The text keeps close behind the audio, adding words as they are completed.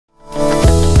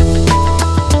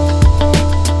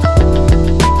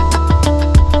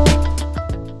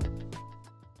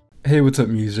Hey, what's up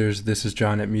musers? This is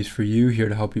John at Muse for You, here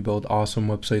to help you build awesome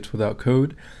websites without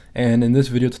code. And in this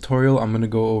video tutorial, I'm going to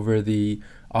go over the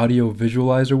audio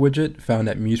visualizer widget found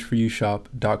at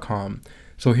museforyoushop.com.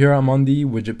 So here I'm on the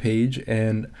widget page,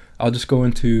 and I'll just go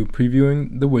into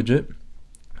previewing the widget.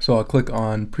 So I'll click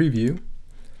on preview,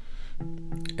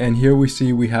 and here we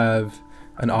see we have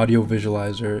an audio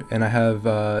visualizer, and I have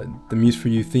the Muse for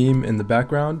You theme in the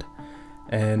background,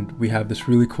 and we have this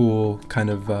really cool kind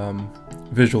of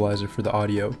visualizer for the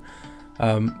audio.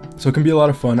 So it can be a lot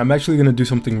of fun. I'm actually going to do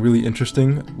something really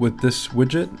interesting with this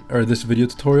widget, or this video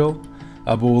tutorial,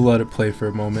 but we'll let it play for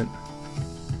a moment.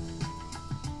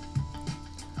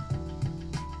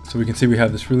 So we can see we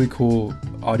have this really cool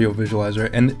audio visualizer,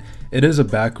 and it is a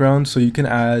background, so you can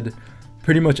add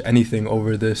pretty much anything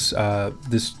over this audio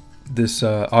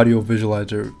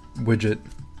visualizer widget,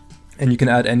 and you can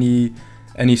add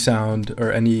any sound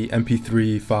or any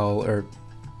MP3 file or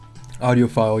audio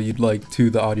file you'd like to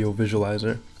the audio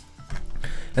visualizer.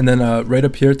 And then right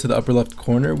up here to the upper left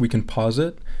corner, we can pause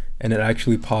it, and it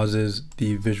actually pauses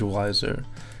the visualizer.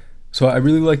 So I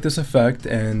really like this effect,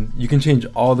 and you can change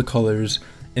all the colors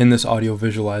in this audio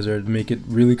visualizer to make it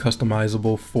really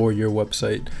customizable for your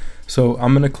website. So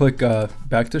I'm going to click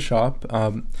back to shop,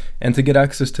 and to get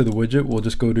access to the widget, we'll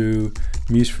just go to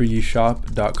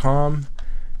museforyoushop.com,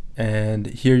 and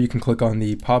here you can click on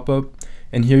the pop-up,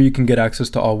 and here you can get access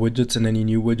to all widgets and any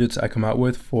new widgets I come out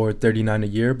with for $39 a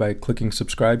year by clicking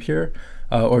subscribe here,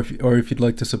 or if you'd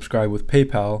like to subscribe with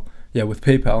PayPal,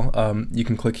 you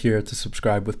can click here to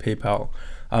subscribe with PayPal.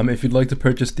 If you'd like to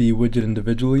purchase the widget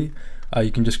individually,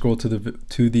 you can just scroll to the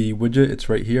widget. It's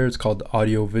right here. It's called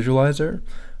Audio Visualizer,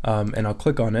 and I'll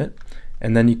click on it,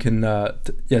 and then you can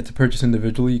to purchase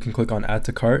individually, you can click on Add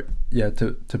to Cart.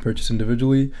 To purchase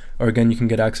individually, or again, you can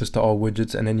get access to all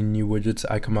widgets and any new widgets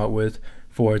I come out with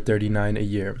for $39 a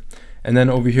year. And then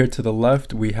over here to the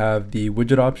left, we have the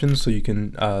widget options, so you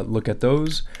can look at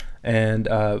those. And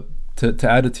to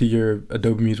add it to your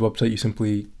Adobe Muse website, you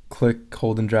simply click,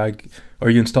 hold, and drag, or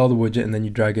you install the widget and then you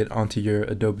drag it onto your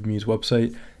Adobe Muse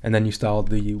website, and then you style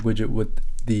the widget with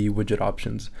the widget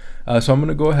options. So I'm going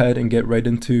to go ahead and get right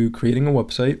into creating a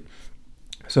website.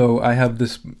 So I have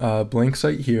this blank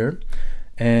site here,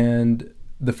 and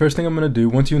the first thing I'm going to do,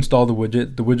 once you install the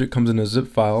widget comes in a zip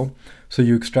file. So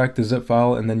you extract the zip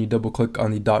file, and then you double click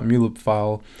on the .mulib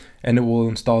file, and it will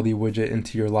install the widget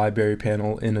into your library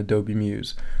panel in Adobe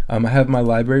Muse. I have my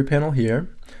library panel here.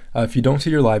 If you don't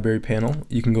see your library panel,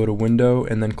 you can go to Window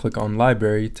and then click on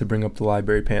Library to bring up the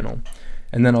library panel.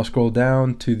 And then I'll scroll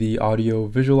down to the Audio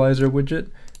Visualizer widget,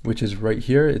 which is right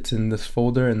here. It's in this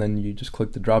folder, and then you just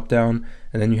click the drop down,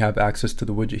 and then you have access to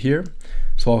the widget here.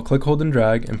 So I'll click, hold, and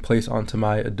drag and place onto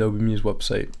my Adobe Muse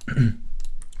website.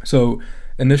 So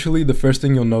initially, the first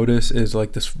thing you'll notice is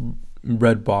like this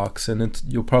red box, and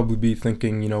you'll probably be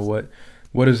thinking, you know,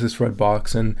 what is this red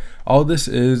box? And all this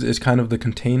is kind of the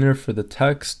container for the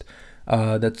text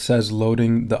that says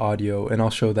loading the audio, and I'll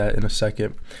show that in a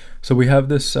second. So we have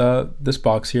this this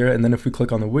box here, and then if we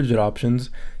click on the widget options,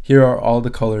 here are all the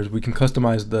colors. We can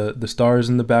customize the stars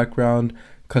in the background,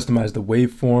 customize the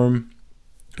waveform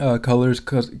colors,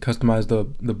 customize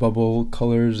the bubble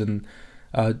colors, and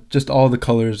just all the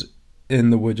colors in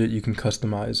the widget you can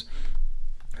customize.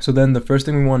 So then the first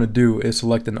thing we want to do is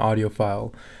select an audio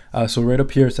file. So right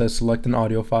up here it says select an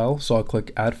audio file, so I'll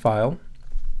click add file.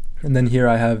 And then here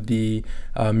I have the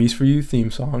Muse for You theme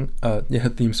song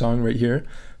right here.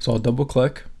 So I'll double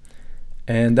click,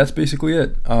 and that's basically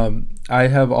it. I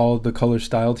have all the colors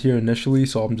styled here initially,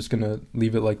 so I'm just gonna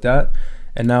leave it like that.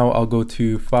 And now I'll go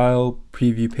to File,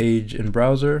 Preview Page in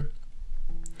Browser.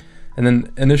 And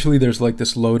then initially there's like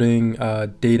this loading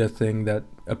data thing that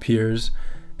appears,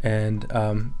 and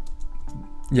and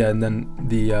then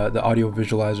the audio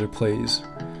visualizer plays.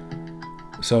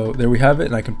 So there we have it,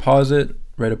 and I can pause it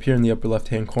right up here in the upper left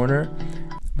hand corner.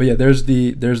 But yeah, there's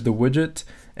the widget,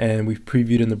 and we've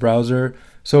previewed in the browser.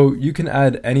 So you can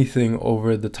add anything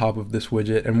over the top of this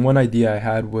widget, and one idea I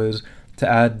had was to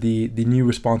add the new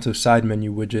responsive side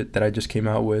menu widget that I just came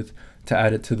out with, to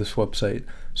add it to this website.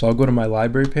 So I'll go to my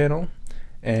library panel,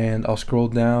 and I'll scroll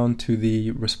down to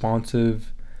the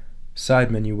responsive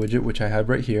side menu widget, which I have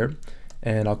right here,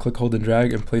 and I'll click, hold, and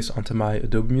drag and place onto my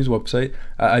Adobe Muse website.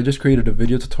 I just created a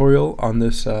video tutorial on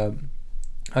this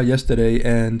yesterday,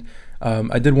 and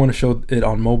I did want to show it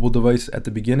on mobile device at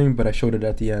the beginning, but I showed it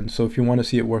at the end. So if you want to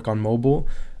see it work on mobile,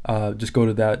 just go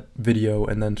to that video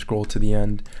and then scroll to the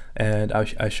end, and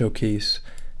I showcase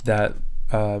that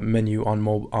menu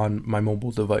on my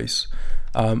mobile device.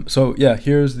 So yeah,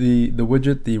 here's the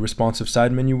widget, the responsive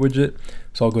side menu widget.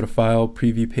 So I'll go to File,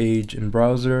 Preview Page in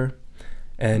Browser,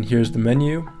 and here's the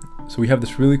menu. So we have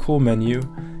this really cool menu,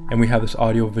 and we have this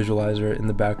audio visualizer in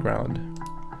the background.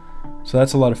 So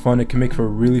that's a lot of fun. It can make for a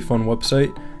really fun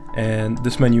website, and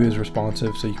this menu is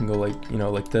responsive, so you can go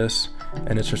like this,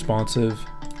 and it's responsive.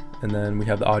 And then we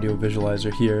have the audio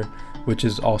visualizer here, which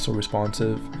is also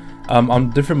responsive. On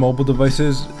different mobile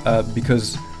devices,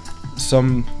 because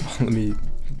let me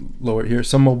lower it here,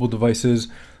 some mobile devices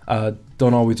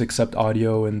don't always accept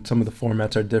audio, and some of the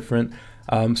formats are different.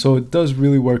 So it does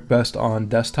really work best on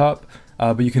desktop,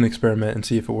 but you can experiment and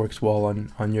see if it works well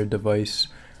on your device.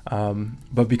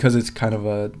 But because it's kind of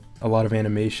a lot of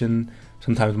animation,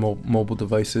 sometimes mobile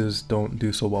devices don't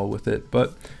do so well with it.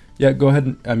 But yeah, go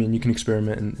ahead and, you can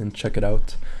experiment and check it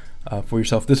out for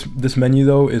yourself. This menu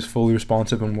though is fully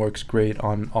responsive and works great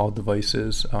on all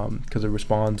devices because it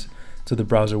responds to the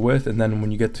browser width, and then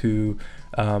when you get to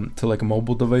like a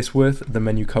mobile device width, the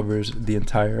menu covers the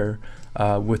entire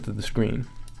width of the screen.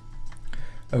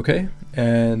 Okay,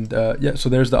 and yeah, so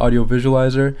there's the audio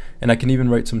visualizer, and I can even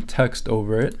write some text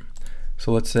over it.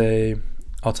 So let's say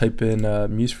I'll type in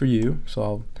Muse for you. So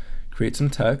I'll create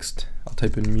some text. I'll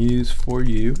type in Muse for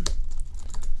you,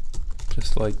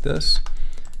 just like this,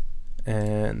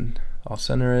 and I'll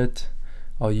center it.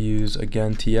 I'll use,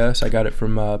 again, TS. I got it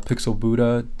from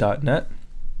pixelbuddha.net.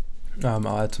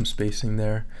 I'll add some spacing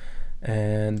there,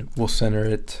 and we'll center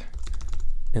it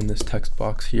in this text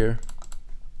box here.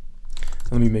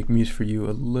 Let me make Muse for you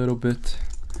a little bit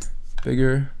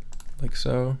bigger, like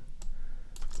so.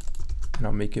 And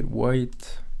I'll make it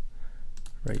white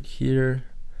right here.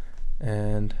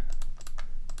 And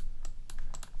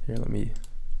here, let me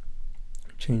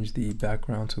change the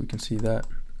background so we can see that.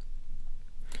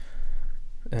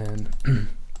 And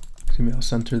I'll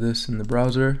center this in the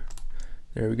browser.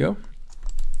 There we go.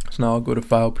 So now I'll go to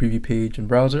File, Preview Page, and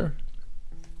Browser.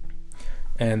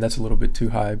 And that's a little bit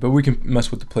too high, but we can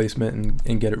mess with the placement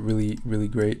and get it really, really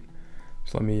great.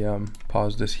 So let me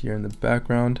pause this here in the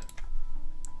background,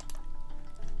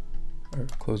 or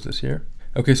close this here.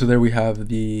 Okay, so there we have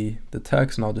the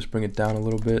text, and I'll just bring it down a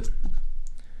little bit.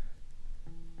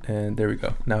 And there we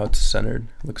go. Now it's centered.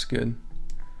 Looks good.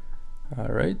 All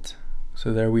right.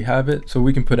 So there we have it. So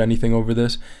we can put anything over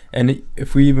this. And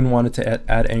if we even wanted to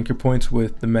add anchor points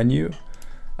with the menu,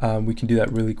 we can do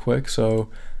that really quick. So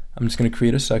I'm just going to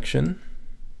create a section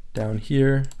down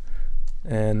here,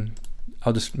 and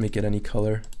I'll just make it any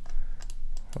color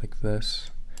like this.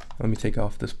 Let me take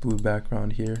off this blue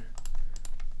background here,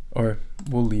 or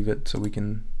we'll leave it so we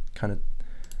can kind of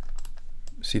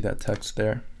see that text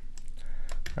there.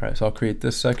 All right, so I'll create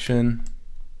this section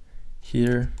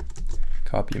here,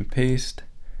 copy and paste.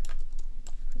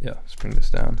 Yeah, let's bring this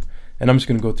down. And I'm just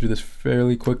going to go through this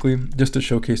fairly quickly just to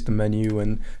showcase the menu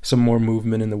and some more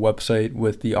movement in the website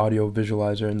with the audio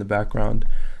visualizer in the background.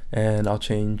 And I'll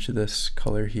change this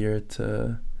color here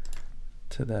to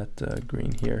that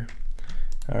green here.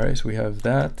 All right, so we have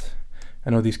that. I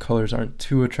know these colors aren't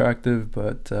too attractive,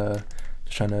 but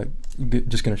just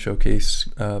going to showcase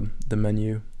the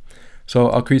menu. So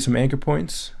I'll create some anchor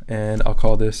points, and I'll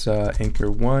call this anchor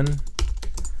 1.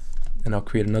 And I'll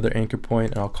create another anchor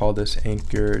point, and I'll call this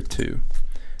anchor 2.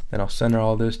 Then I'll center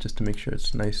all this just to make sure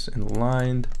it's nice and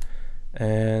aligned.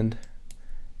 And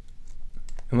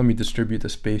let me distribute the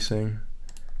spacing,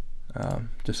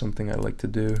 just something I like to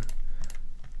do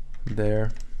there,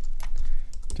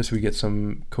 just so we get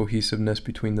some cohesiveness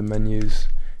between the menus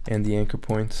and the anchor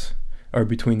points, or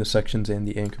between the sections and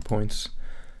the anchor points.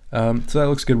 So that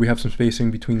looks good. We have some spacing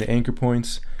between the anchor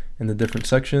points and the different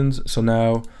sections. So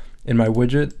now in my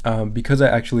widget, because I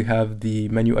actually have the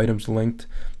menu items linked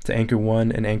to anchor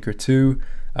 1 and anchor 2,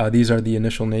 these are the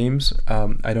initial names.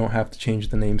 I don't have to change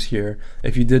the names here.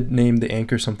 If you did name the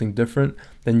anchor something different,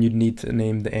 then you'd need to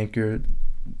name the anchor,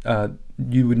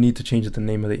 you would need to change the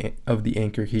name of the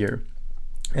anchor here.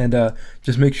 And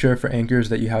just make sure for anchors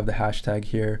that you have the hashtag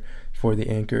here for the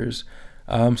anchors.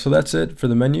 So that's it for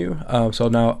the menu. So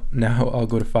now I'll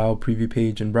go to File, Preview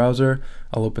Page, and Browser.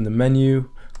 I'll open the menu.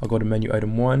 I'll go to Menu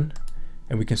Item 1,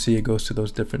 and we can see it goes to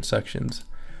those different sections.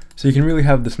 So you can really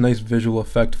have this nice visual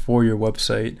effect for your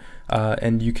website,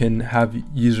 and you can have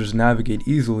users navigate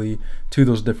easily to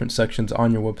those different sections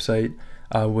on your website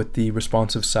with the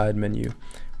responsive side menu.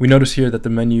 We notice here that the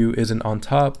menu isn't on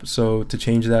top, so to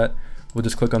change that, we'll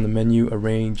just click on the menu,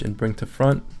 Arrange, and Bring to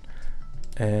Front.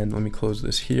 And let me close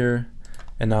this here.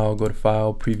 And now I'll go to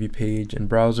File, Preview Page, and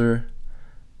Browser,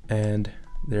 and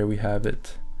there we have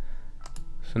it.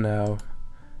 So now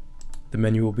the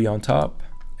menu will be on top,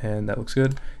 and that looks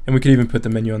good. And we could even put the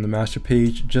menu on the master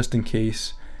page just in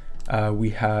case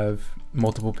we have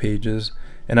multiple pages.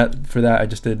 And for that, I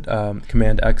just did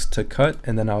Command X to cut,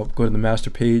 and then I'll go to the master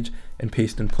page and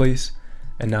paste in place.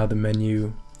 and now the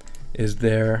menu is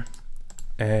there,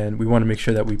 and we want to make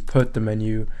sure that we put the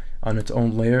menu on its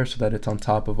own layer so that it's on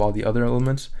top of all the other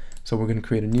elements. So we're going to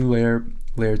create a new layer,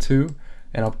 layer 2,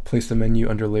 and I'll place the menu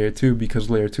under layer 2 because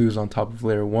layer 2 is on top of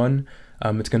layer 1.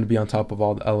 It's going to be on top of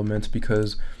all the elements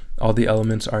because all the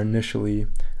elements are initially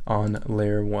on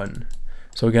layer 1.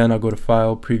 So again, I'll go to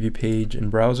File, Preview Page in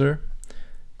Browser.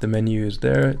 The menu is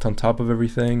there, it's on top of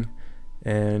everything,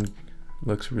 and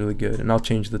looks really good. And I'll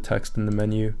change the text in the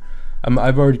menu.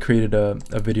 I've already created a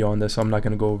video on this, so I'm not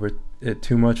going to go over it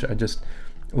too much. I just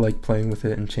like playing with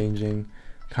it and changing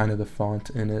kind of the font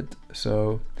in it.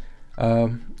 So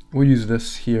we'll use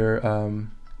this here,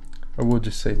 or we'll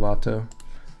just say Lotto.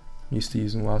 I'm used to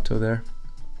using Lotto there.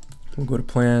 We'll go to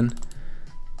Plan,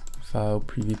 File,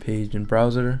 Preview Page in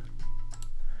Browser,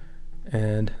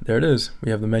 and there it is.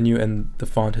 We have the menu and the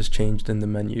font has changed in the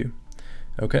menu.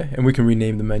 Okay, and we can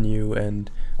rename the menu and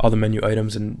all the menu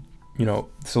items, and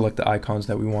select the icons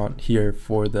that we want here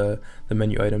for the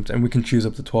menu items, and we can choose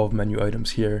up to 12 menu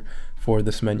items here for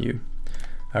this menu.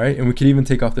 All right, and we can even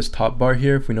take off this top bar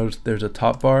here if we notice there's a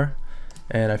top bar,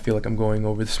 and I feel like I'm going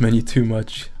over this menu too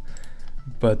much,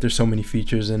 but there's so many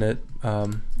features in it.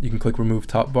 You can click Remove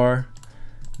Top Bar,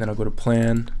 then I'll go to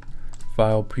Plan,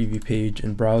 File, Preview Page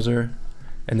in Browser,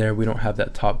 and there we don't have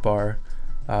that top bar.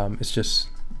 It's just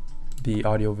the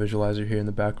audio visualizer here in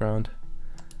the background.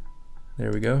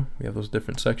 There we go. We have those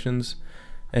different sections,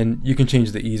 and you can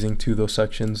change the easing to those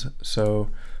sections. So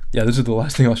yeah, this is the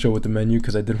last thing I'll show with the menu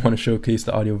because I did want to showcase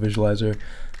the audio visualizer,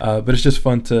 but it's just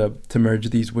fun to merge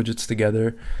these widgets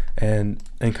together and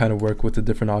kind of work with the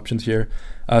different options here.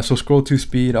 So scroll to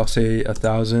speed, I'll say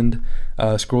 1000.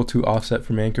 Scroll to offset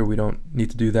from anchor, we don't need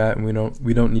to do that, and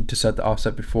we don't need to set the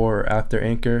offset before or after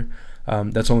anchor.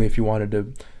 That's only if you wanted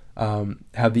to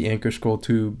have the anchor scroll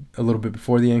to a little bit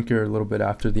before the anchor or a little bit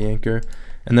after the anchor.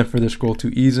 And then for the scroll to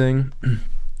easing,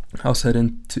 I'll set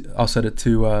it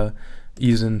to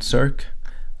ease in circ,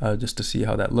 just to see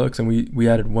how that looks. And we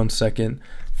added 1 second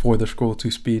for the scroll to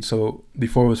speed. So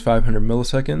before it was 500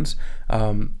 milliseconds,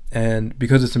 and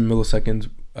because it's in milliseconds,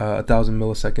 1000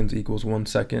 milliseconds equals 1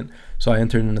 second. So I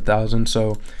entered in 1000,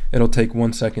 so it'll take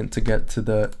 1 second to get to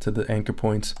the anchor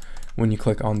points when you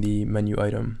click on the menu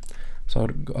item. So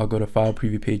I'll go to File,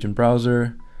 Preview Page in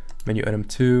Browser, Menu Item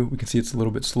 2. We can see it's a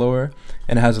little bit slower,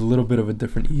 and it has a little bit of a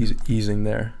different easing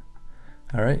there.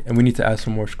 All right, and we need to add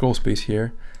some more scroll space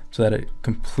here so that it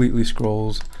completely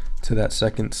scrolls to that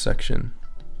second section.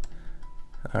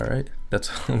 All right, that's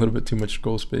a little bit too much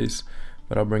scroll space,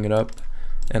 but I'll bring it up,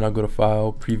 and I'll go to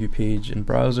File, Preview Page in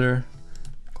Browser,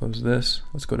 close this.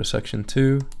 Let's go to Section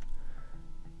 2,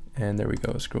 and there we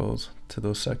go, it scrolls to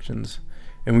those sections.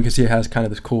 And we can see it has kind of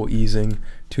this cool easing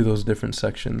to those different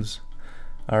sections.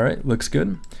 All right, looks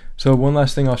good. So one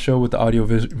last thing I'll show with the audio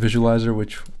visualizer,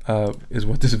 which is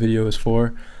what this video is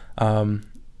for.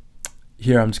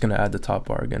 Here I'm just gonna add the top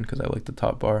bar again because I like the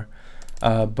top bar.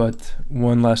 But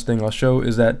one last thing I'll show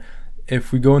is that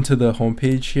if we go into the home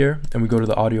page here and we go to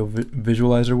the audio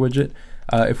visualizer widget,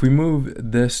 if we move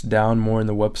this down more in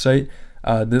the website,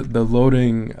 the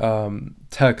loading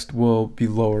text will be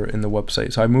lower in the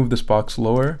website. So I move this box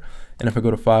lower, and if I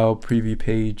go to File, Preview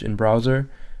Page in Browser,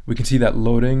 we can see that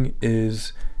loading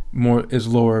is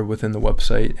lower within the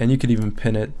website, and you could even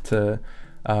pin it to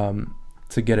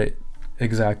get it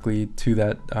exactly to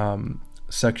that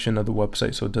section of the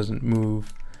website so it doesn't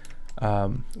move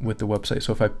with the website.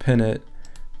 So if I pin it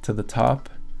to the top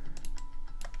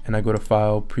and I go to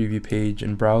File, Preview Page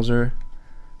in Browser,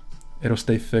 it'll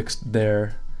stay fixed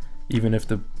there even if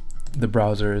the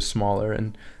browser is smaller.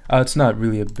 And it's not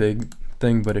really a big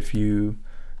thing, but if you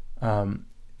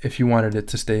wanted it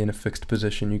to stay in a fixed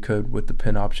position, you could with the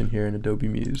pin option here in Adobe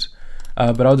Muse.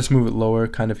 But I'll just move it lower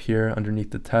kind of here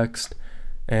underneath the text,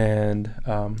 and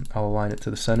I'll align it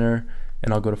to the center,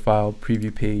 and I'll go to File,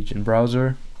 Preview Page in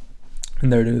Browser,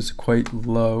 and there it is, quite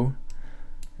low,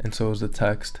 and so is the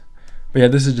text. But yeah,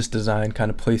 this is just design, kind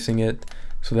of placing it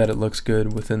so that it looks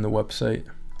good within the website,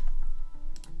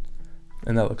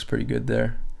 and that looks pretty good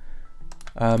there.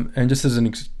 And just as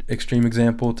an extreme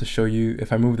example to show you,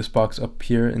 if I move this box up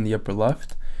here in the upper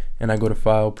left and I go to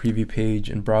File, Preview Page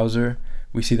in Browser,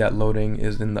 we see that loading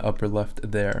is in the upper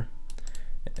left there.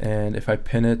 And if I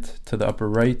pin it to the upper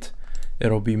right,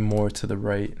 it'll be more to the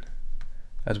right,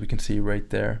 as we can see right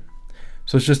there.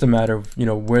 So it's just a matter of,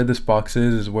 where this box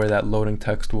is where that loading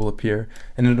text will appear,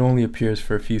 and it only appears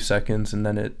for a few seconds and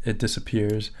then it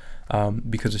disappears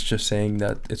because it's just saying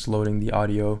that it's loading the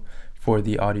audio for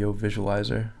the audio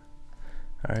visualizer.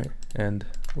 All right, and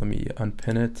let me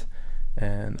unpin it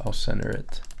and I'll center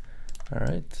it. All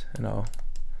right, and I'll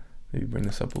maybe bring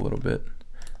this up a little bit.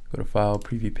 Go to File,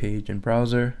 Preview Page in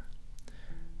Browser.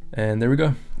 And there we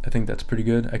go. I think that's pretty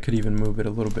good. I could even move it a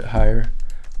little bit higher.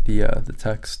 The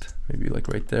text, maybe like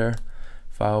right there.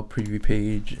 File, Preview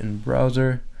Page in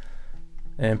Browser.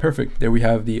 And perfect. There we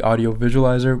have the audio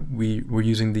visualizer. We're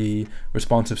using the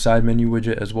responsive side menu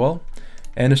widget as well.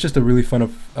 And it's just a really fun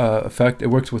effect. It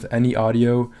works with any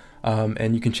audio,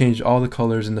 and you can change all the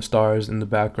colors in the stars in the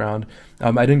background.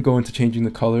 I didn't go into changing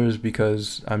the colors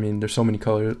because, I mean, there's so many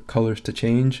colors to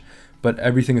change, but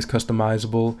everything is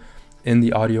customizable in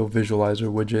the audio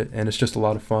visualizer widget, and it's just a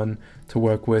lot of fun to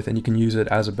work with, and you can use it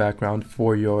as a background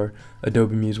for your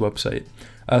Adobe Muse website.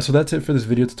 So that's it for this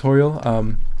video tutorial.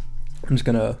 I'm just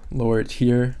gonna lower it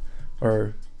here,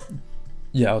 or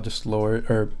yeah, I'll just lower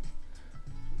it, or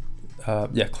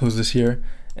yeah, close this here.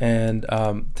 And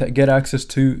to get access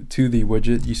to the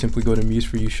widget, you simply go to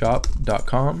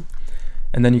museforyoushop.com,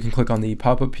 and then you can click on the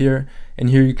pop-up here, and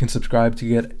here you can subscribe to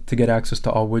get access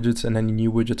to all widgets and any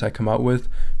new widgets I come out with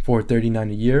for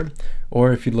 $39 a year.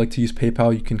 Or if you'd like to use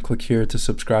PayPal, you can click here to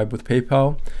subscribe with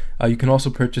PayPal. You can also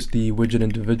purchase the widget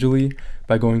individually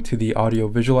by going to the audio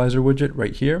visualizer widget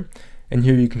right here. And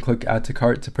here you can click add to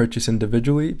cart to purchase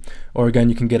individually, or again,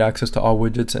 you can get access to all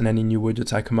widgets and any new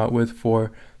widgets I come out with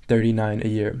for $39 a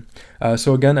year.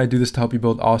 So again, I do this to help you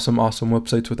build awesome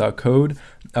websites without code.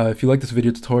 If you like this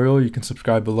video tutorial, you can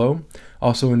subscribe below.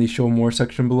 Also in the show more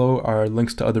section below are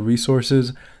links to other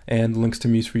resources and links to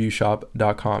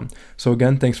museforyoushop.com. So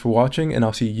again, thanks for watching, and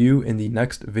I'll see you in the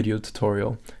next video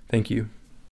tutorial. Thank you.